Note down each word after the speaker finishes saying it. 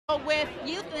With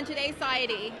youth in today's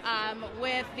society,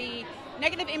 with the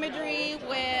negative imagery,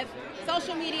 with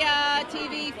social media,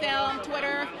 TV, film,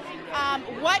 Twitter,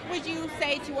 what would you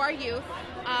say to our youth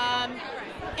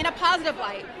in a positive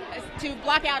light to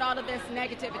block out all of this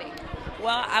negativity?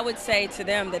 Well, I would say to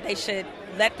them that they should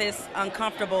let this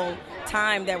uncomfortable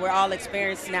time that we're all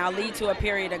experiencing now lead to a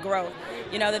period of growth.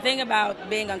 You know, the thing about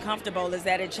being uncomfortable is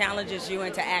that it challenges you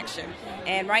into action.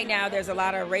 And right now there's a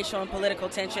lot of racial and political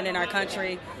tension in our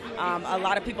country. A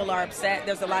lot of people are upset.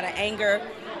 There's a lot of anger.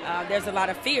 There's a lot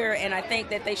of fear. And I think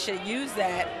that they should use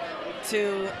that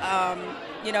to,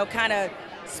 kind of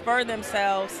spur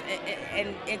themselves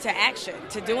into action,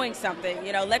 to doing something.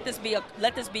 You know, let this be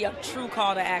a true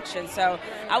call to action. So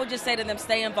I would just say to them,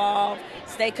 stay involved,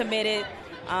 stay committed,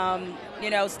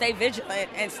 stay vigilant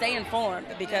and stay informed,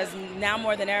 because now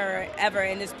more than ever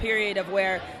in this period of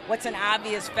where what's an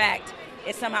obvious fact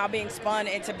is somehow being spun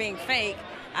into being fake,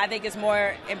 I think it's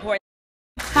more important.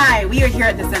 Hi, we are here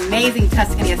at this amazing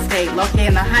Tuscany estate located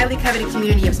in the highly coveted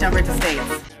community of Stonebridge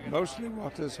Estates. Mostly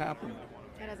what has happened.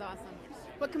 That is awesome.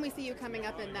 What can we see you coming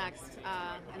up in next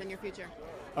in the near future?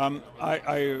 A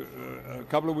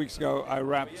couple of weeks ago, I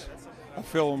wrapped a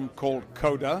film called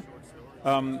Coda,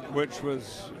 which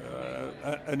was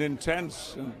an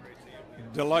intense and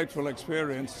delightful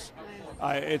experience.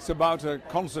 It's about a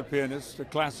concert pianist, a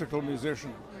classical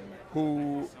musician,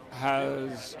 who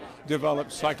has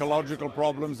developed psychological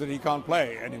problems that he can't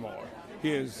play anymore.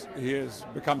 He has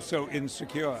become so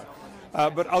insecure.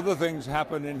 But other things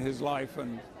happen in his life,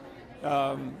 and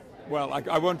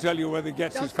I won't tell you whether he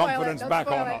gets his confidence back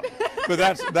or not. But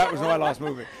that was my last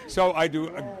movie. So I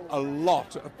do a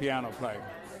lot of piano playing.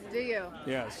 Do you?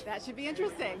 Yes. That should be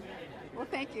interesting. Well,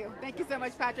 thank you. Thank you so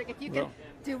much, Patrick. If you could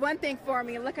do one thing for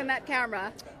me, look on that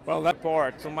camera. Well,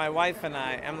 So my wife and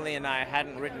I, Emily and I,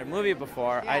 hadn't written a movie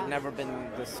before. Yeah. I'd never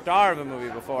been the star of a movie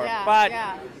before. Yeah, but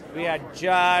yeah. we had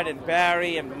Judd and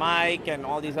Barry and Mike and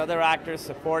all these other actors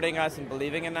supporting us and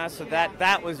believing in us. So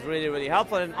that was really, really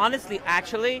helpful. And honestly,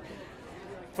 actually,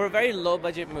 for a very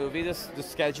low-budget movie, the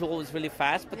schedule was really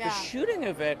fast, but the shooting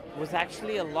of it was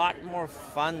actually a lot more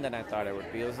fun than I thought it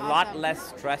would be. It was a lot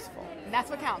less stressful. And that's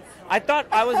what counts.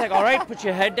 I was like, all right, put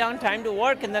your head down, time to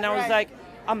work. And then I was like,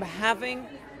 I'm having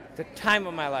the time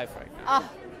of my life right now.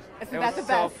 Isn't that the best?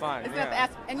 So fun. Isn't that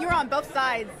the best? And you're on both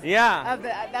sides. Yeah.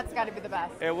 That's got to be the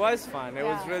best. It was fun. It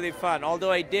was really fun.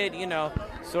 Although I did,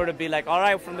 sort of be like, all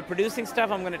right, from the producing stuff,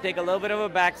 I'm going to take a little bit of a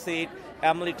back seat.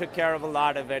 Emily took care of a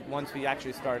lot of it once we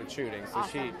actually started shooting. So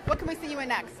awesome. What can we see you in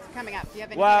next coming up? Do you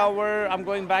have any? I'm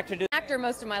going back to do actor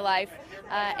most of my life,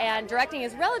 and directing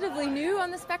is relatively new on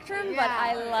the spectrum, but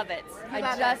I love it. I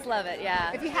just love it.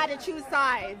 Yeah. If you had to choose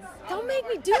sides, don't make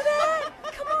me do that.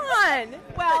 Come on.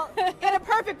 Well, in a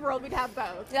perfect world, we'd have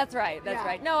both. That's right. That's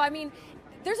right. No, I mean,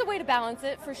 there's a way to balance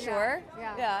it for sure.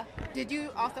 Yeah. Did you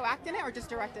also act in it or just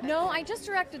directed it? No, I just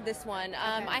directed this one.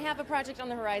 I have a project on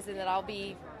the horizon that I'll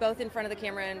be both in front of the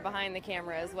camera and behind the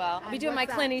camera as well. I'll be doing my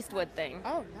Clint Eastwood thing.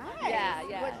 Oh, nice.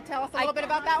 Yeah. Tell us a little bit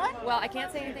about that one. Well, I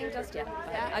can't say anything just yet.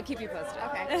 I'll keep you posted.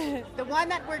 Okay. The one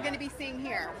that we're going to be seeing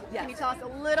here, can you tell us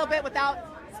a little bit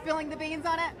without spilling the beans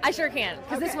on it? I sure can,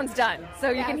 because this one's done,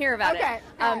 so you can hear about it.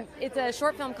 It's a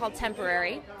short film called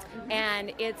Temporary,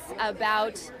 and it's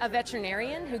about a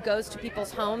veterinarian who goes to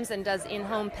people's homes and does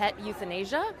in-home pet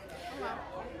euthanasia,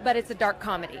 but it's a dark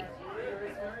comedy.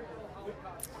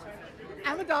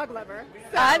 I'm a dog lover.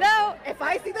 So I know. If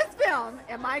I see this film,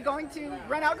 am I going to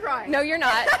run out crying? No, you're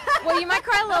not. Well, you might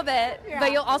cry a little bit,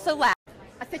 but you'll also laugh.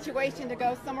 A situation to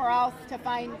go somewhere else to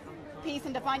find peace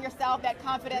and to find yourself, that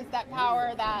confidence, that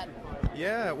power, that...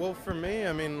 Yeah, well, for me,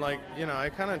 I mean, I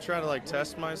kind of try to,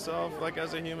 test myself,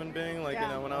 as a human being. When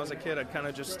I was a kid, I'd kind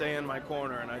of just stay in my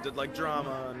corner, and I did,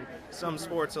 drama and some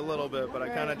sports a little bit, but I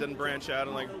kind of didn't branch out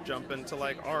and, jump into,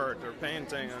 art or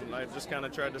painting, and I just kind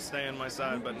of tried to stay in my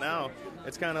side. But now,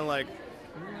 it's kind of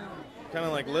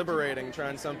liberating,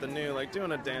 trying something new,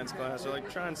 doing a dance class, or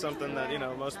trying something that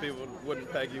most people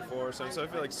wouldn't peg you for. So I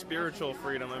feel like spiritual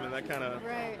freedom. I mean, that kind of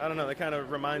I don't know. That kind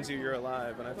of reminds you you're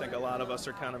alive, and I think a lot of us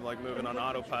are kind of moving on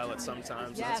autopilot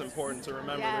sometimes. And it's important to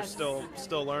remember we're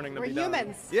still learning to be done. We're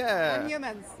humans. Yeah. We're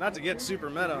humans. Not to get super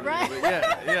meta on you, but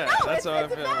yeah. No, that's how I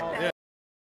feel. Yeah.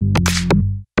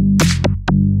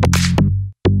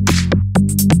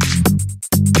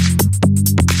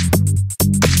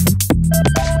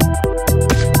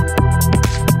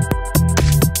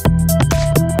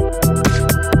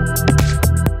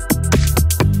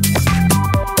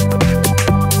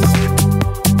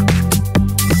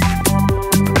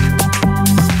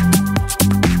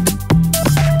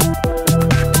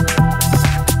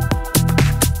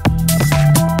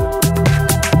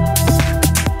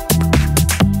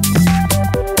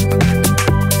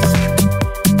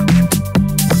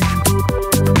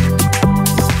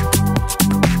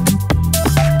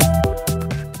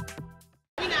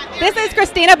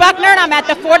 Kristina Buckner, and I'm at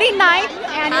the 49th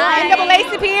Annual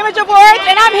NAACP Image Awards,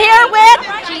 and I'm here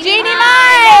with Jeannie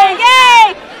Mai.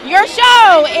 Yay! Your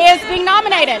show is being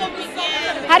nominated.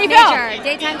 How do you feel?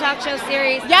 Daytime talk show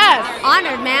series. Yes.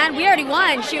 Honored, man. We already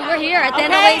won. Shoot, we're here at the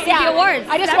NAACP Awards.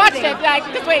 I just watched it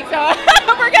this week, so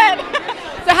we're good.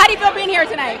 So how do you feel being here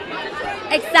tonight?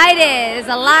 Excited.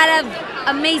 There's a lot of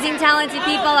amazing, talented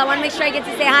people. I want to make sure I get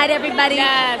to say hi to everybody.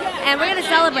 Yes. And we're going to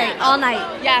celebrate all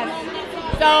night. Yes.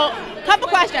 So, couple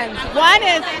questions. One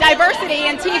is diversity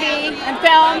in TV and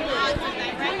film.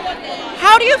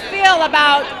 How do you feel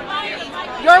about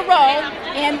your role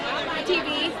in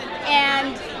TV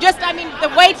and just, I mean, the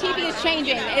way TV is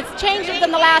changing? It's changed within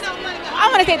the last, I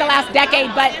want to say the last decade,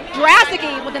 but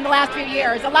drastically within the last few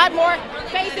years. A lot more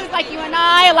faces like you and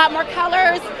I, a lot more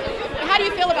colors. How do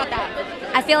you feel about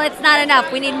that? I feel it's not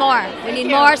enough. We need more. We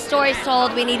need more stories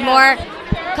told. We need more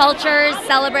cultures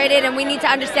celebrated, and we need to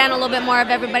understand a little bit more of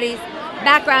everybody's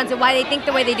backgrounds and why they think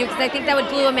the way they do, because I think that would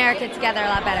glue America together a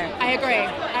lot better. I agree.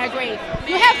 I agree.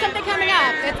 You have something coming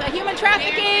up. It's a human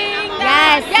trafficking.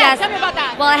 Yes. Tell me about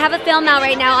that. Well, I have a film out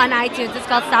right now on iTunes. It's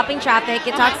called Stopping Traffic.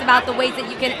 It talks about the ways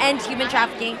that you can end human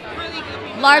trafficking.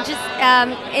 Largest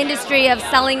industry of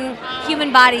selling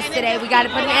human bodies today. We got to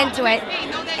put an end to it.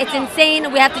 It's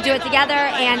insane. We have to do it together.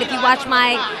 And if you watch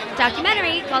my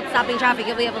documentary called Stopping Traffic,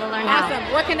 you'll be able to learn how.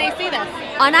 Awesome. Where can they see this?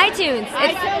 On iTunes.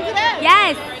 iTunes it is?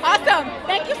 Yes. Awesome.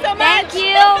 Thank you so much. Thank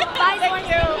you. Bye. Thank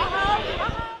you.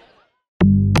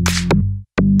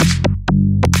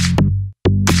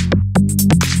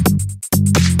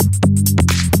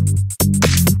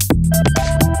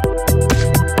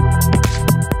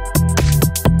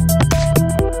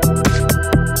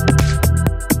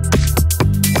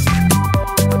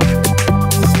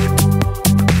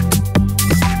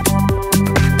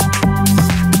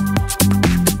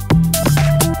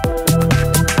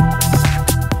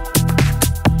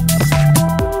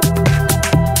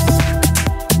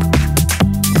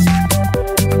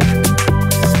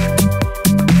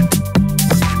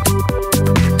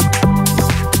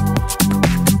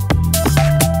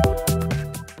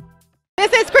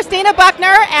 Kristina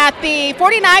Buckner at the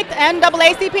 49th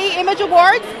NAACP Image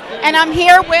Awards, and I'm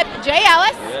here with Jay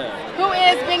Ellis, who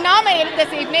is being nominated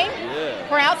this evening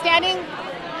for Outstanding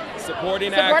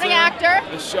Supporting actor.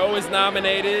 The show is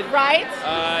nominated. Right.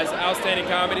 As Outstanding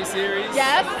Comedy Series.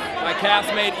 Yes. My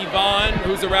castmate Yvonne,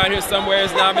 who's around here somewhere,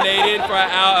 is nominated for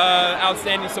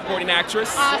Outstanding Supporting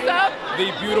Actress. Awesome.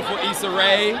 The beautiful Issa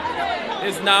Rae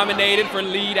is nominated for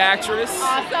Lead Actress.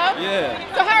 Awesome. Yeah.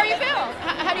 So how are you feel?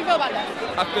 How do you feel about that?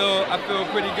 I feel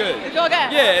pretty good. You feel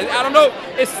good? Yeah, I don't know.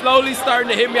 It's slowly starting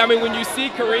to hit me. I mean, when you see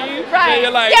Kareem, right.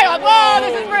 you're like, whoa,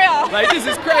 this is real. Like, this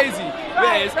is crazy.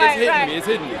 It's hitting me. It's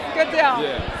hitting me. Good deal.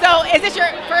 Yeah. So is this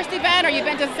your first event, or you've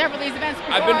been to several of these events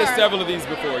before? I've been to several of these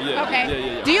before, yeah. Okay.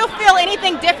 Yeah. Do you feel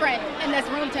anything different in this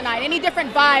room tonight? Any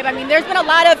different vibe? I mean, there's been a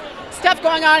lot of stuff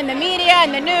going on in the media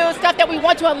and the news, stuff that we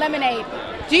want to eliminate.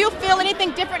 Do you feel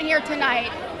anything different here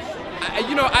tonight? I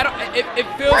don't. It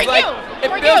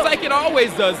feels like it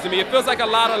always does to me. It feels like a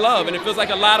lot of love, and it feels like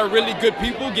a lot of really good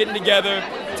people getting together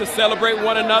to celebrate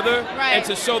one another and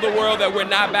to show the world that we're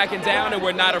not backing down and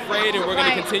we're not afraid, and we're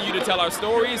going to continue to tell our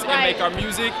stories and make our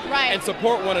music and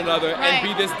support one another and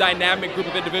be this dynamic group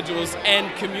of individuals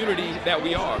and community that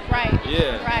we are. Right.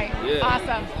 Yeah. Right. Yeah.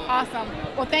 Awesome.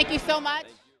 Well, thank you so much.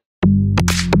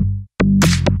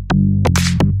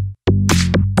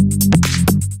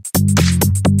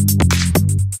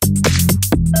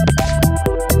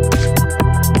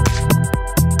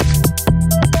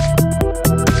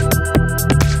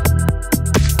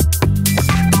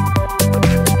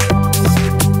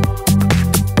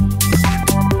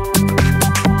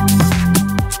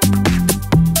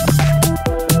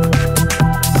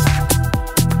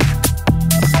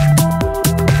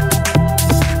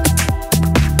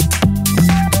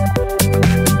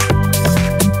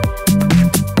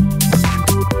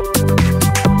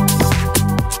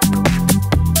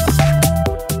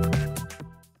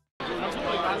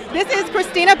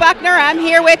 Kristina Buckner. I'm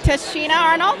here with Tashina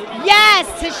Arnold. Yes,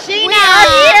 Tashina. We are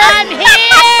here. I'm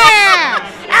here.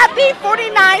 At the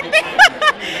 49th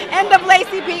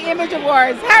NAACP Image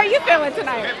Awards. How are you feeling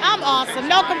tonight? I'm awesome.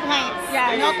 No complaints.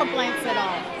 Yeah, no complaints at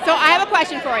all. So I have a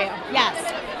question for you. Yes.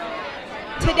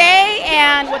 Today,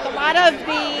 and with a lot of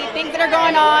the things that are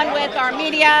going on with our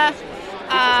media,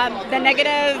 the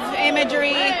negative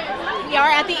imagery, we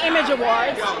are at the Image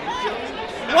Awards.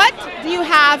 What do you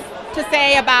have to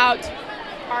say about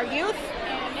our youth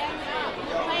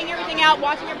and playing everything out,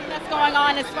 watching everything that's going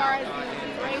on as far as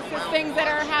racist things that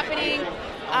are happening?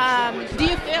 Do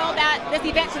you feel that this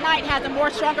event tonight has a more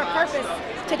stronger purpose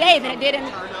today than it did in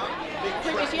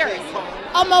previous years?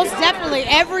 Almost definitely.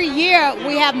 Every year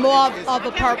we have more of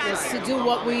a purpose to do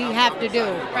what we have to do.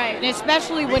 Right. And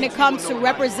especially when it comes to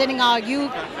representing our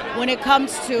youth, when it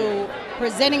comes to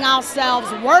presenting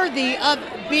ourselves worthy of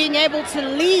being able to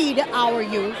lead our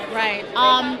youth. Right.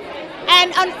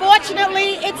 And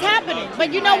unfortunately, it's happening.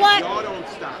 But you know what?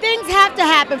 Things have to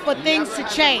happen for things to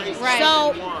change. Right.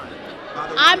 So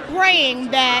I'm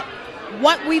praying that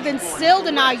what we've instilled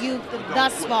in our youth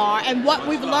thus far and what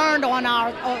we've learned on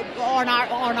our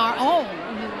own,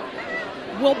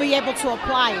 we'll be able to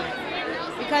apply it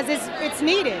because it's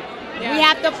needed. Yeah. We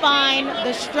have to find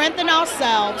the strength in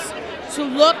ourselves to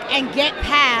look and get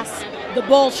past the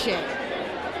bullshit.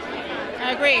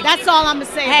 I agree. That's all I'm gonna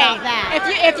say about that.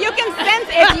 If you can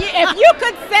if you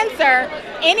could censor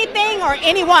anything or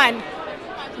anyone,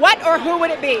 what or who would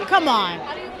it be? Come on.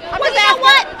 I'm just asking.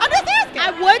 I'm just asking.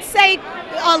 I would say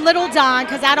Little Don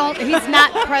because he's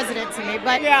not president to me,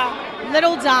 but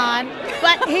Little Don.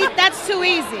 But that's too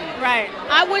easy. Right.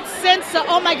 I would censor.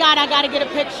 Oh my God, I got to get a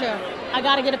picture. I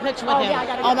got to get a picture with him.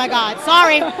 Yeah, oh my God,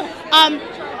 sorry.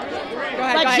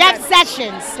 But Jeff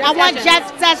Sessions. I want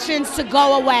Jeff Sessions to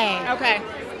go away. Okay.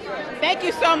 Thank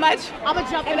you so much. I'm gonna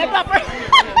jump in the bumper.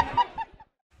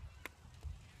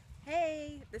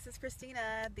 Hey, this is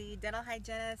Kristina, the dental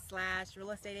hygienist /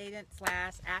 real estate agent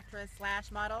 / actress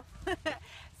 / model.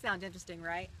 Sounds interesting,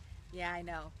 right? Yeah, I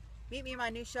know. Meet me in my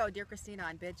new show, Dear Kristina,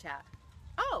 on Bid Chat.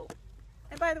 Oh,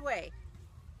 and by the way,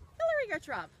 Hillary or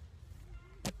Trump?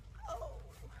 Oh.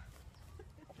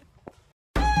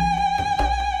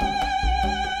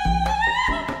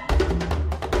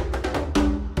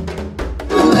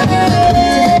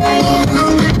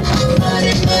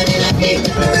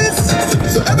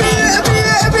 So every year,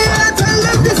 tell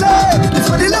them this way. It's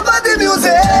what they love about the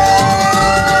music.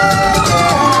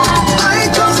 I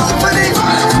ain't come down for it.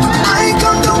 I ain't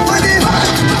come down for it.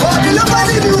 What they love about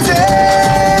the music.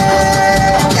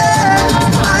 Yeah.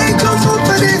 I ain't come down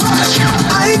for it.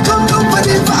 I ain't come down for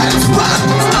it.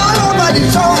 All over the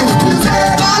song.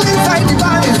 All inside the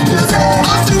body.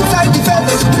 All inside the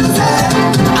feathers.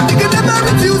 I'm thinking about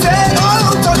the music. All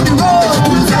out on the road.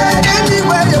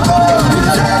 Anywhere you go.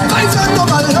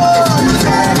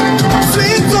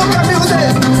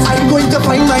 I'm going to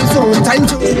find my soul. Time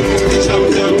to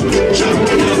champion,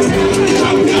 champion,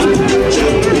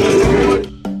 champion.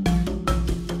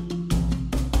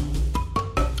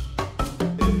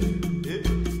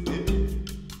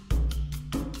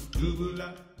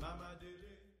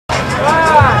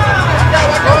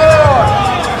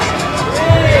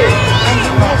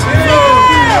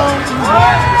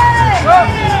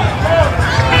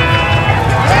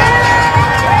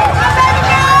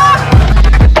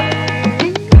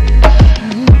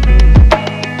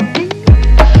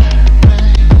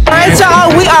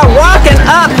 Y'all, we are walking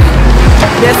up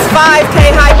this 5K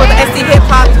hike with SD Hip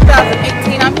Hop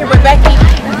 2018. I'm here with Becky.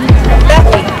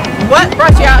 Becky, what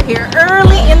brought you out here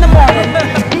early in the morning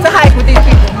to hike with these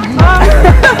people?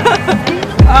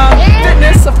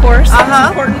 Fitness, of course, that's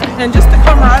important, and just the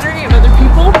camaraderie of other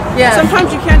people. Yes.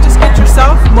 Sometimes you can't just get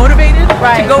yourself motivated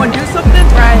to go and do something.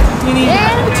 Right. You need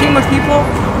a team of people,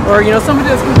 or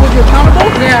somebody that's going to hold you accountable.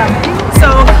 Yeah. So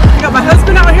I got my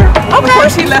husband out here. Okay. Of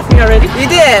course, he left me already. You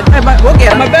did. And we'll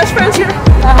get him. My best friend's here.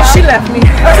 She left me.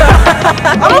 So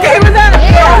I'm okay with that.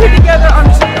 We're all here together. I'm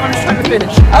just trying to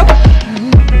finish. Okay.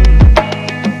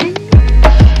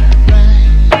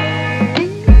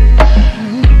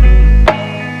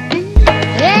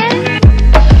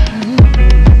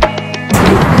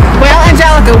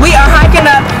 We are hiking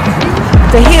up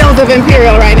the hills of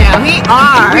Imperial right now. We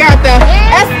are at the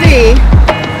SD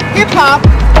Hip Hop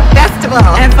Festival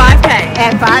and 5K.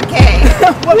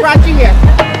 What brought you here?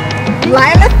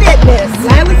 Lila Fitness.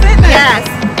 Lila Fitness. Yes.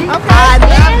 Okay. I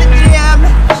love the gym.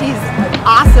 She's an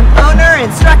awesome owner,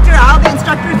 instructor. All the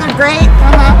instructors are great.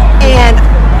 And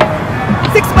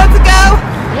 6 months ago,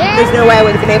 there's no way I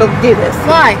would have been able to do this.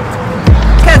 Why?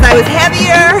 Because I was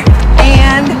heavier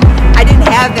and I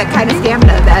didn't have that kind of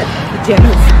stamina that the gym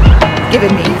has given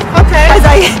me. Okay. As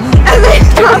I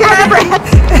talk out of breath.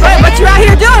 But you're out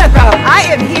here doing it though. I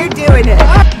am here doing it.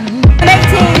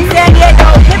 18 San Diego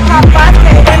Hip Hop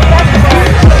 5K and Festival.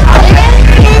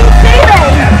 King Steven.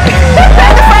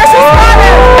 And the first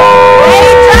responder. He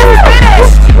just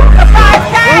finished the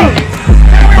 5K.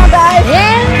 Come on, guys.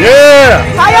 Yeah.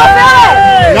 How y'all feeling?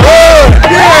 Good.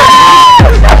 Yeah.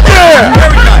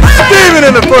 Steven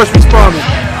and the first responders.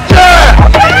 Yeah.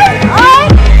 Okay. All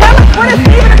right. Tell us, what is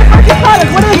Steven and the first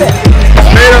responders? What is it?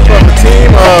 It's made up of a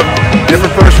team of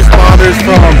different first responders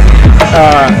from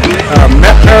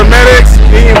paramedics,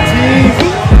 EMTs,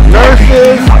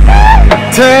 nurses,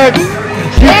 techs,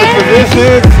 future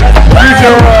physicians,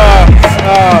 future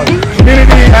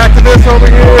community activists over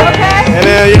here. Okay. And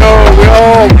then, we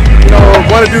all,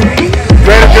 want to do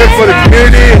greater good for the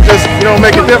community and just,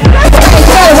 make a difference.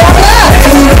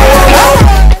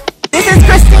 This is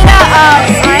Kristina.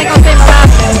 I ain't gonna say my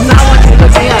last name. I want you to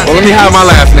look me up. Well, let me have my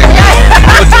last name.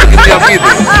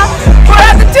 We're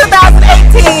at the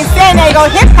 2018 San Diego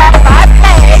Hip Hop 5K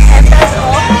and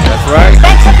Festival. That's right.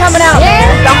 Thanks for coming out. Yeah.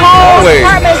 The whole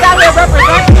department is out here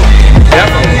representing. Yep.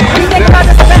 What do you think about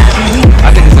this event?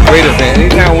 I think it's a great event.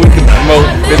 Anytime we can promote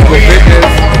physical fitness,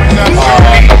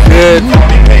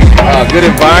 a good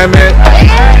environment,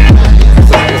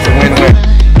 it's a win-win.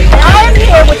 I am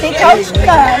here with the Coach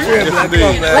Gun. Yes,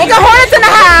 indeed. Lincoln Hornets in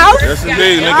the house. Yes,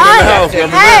 indeed. Lincoln in the house.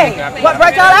 Hey, what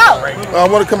brought y'all out? I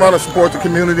want to come out and support the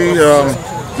community.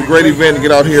 It's a great event to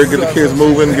get out here, get the kids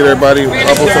moving, get everybody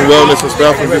up on some wellness and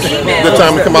stuff. And just a good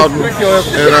time to come out and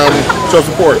show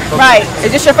support. Right.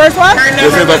 Is this your first one?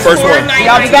 This is our first one.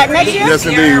 Y'all be back next year? Yes,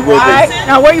 indeed. We'll All right.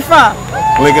 Now, where you from?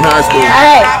 Lincoln High School.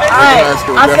 Hey, all right. High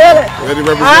School. I feel it. Ready to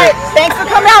represent. All right. Thanks for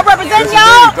coming out representing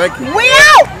y'all. Thank you. We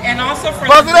out. And also for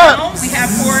Buzz the it up. film, we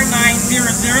have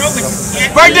 4900, which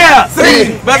is Break down.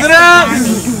 Buzz it up.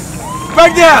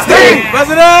 Break down.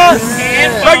 Buzz it up.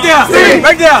 Break down.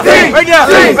 Break down. Break down.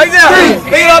 Break down.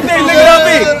 Look it up me. Look it up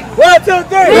me. 1, 2,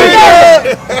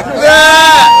 3.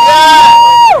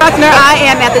 Buckner, I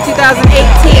am at the 2018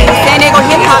 San Diego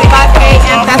Hip Hop 5K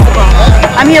and Festival.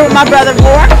 I'm here with my brother,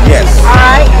 Roar. Yes. All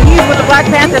right. He's with the Black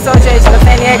Panther Association of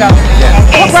San Diego.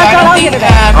 What brought y'all out here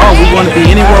today? Oh, we want to be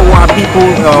anywhere where our people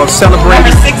celebrate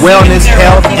wellness,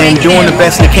 health, and doing the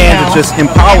best they can to just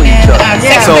empower each other.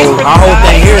 So our whole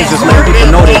thing here is just letting people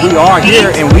know that we are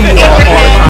here and we are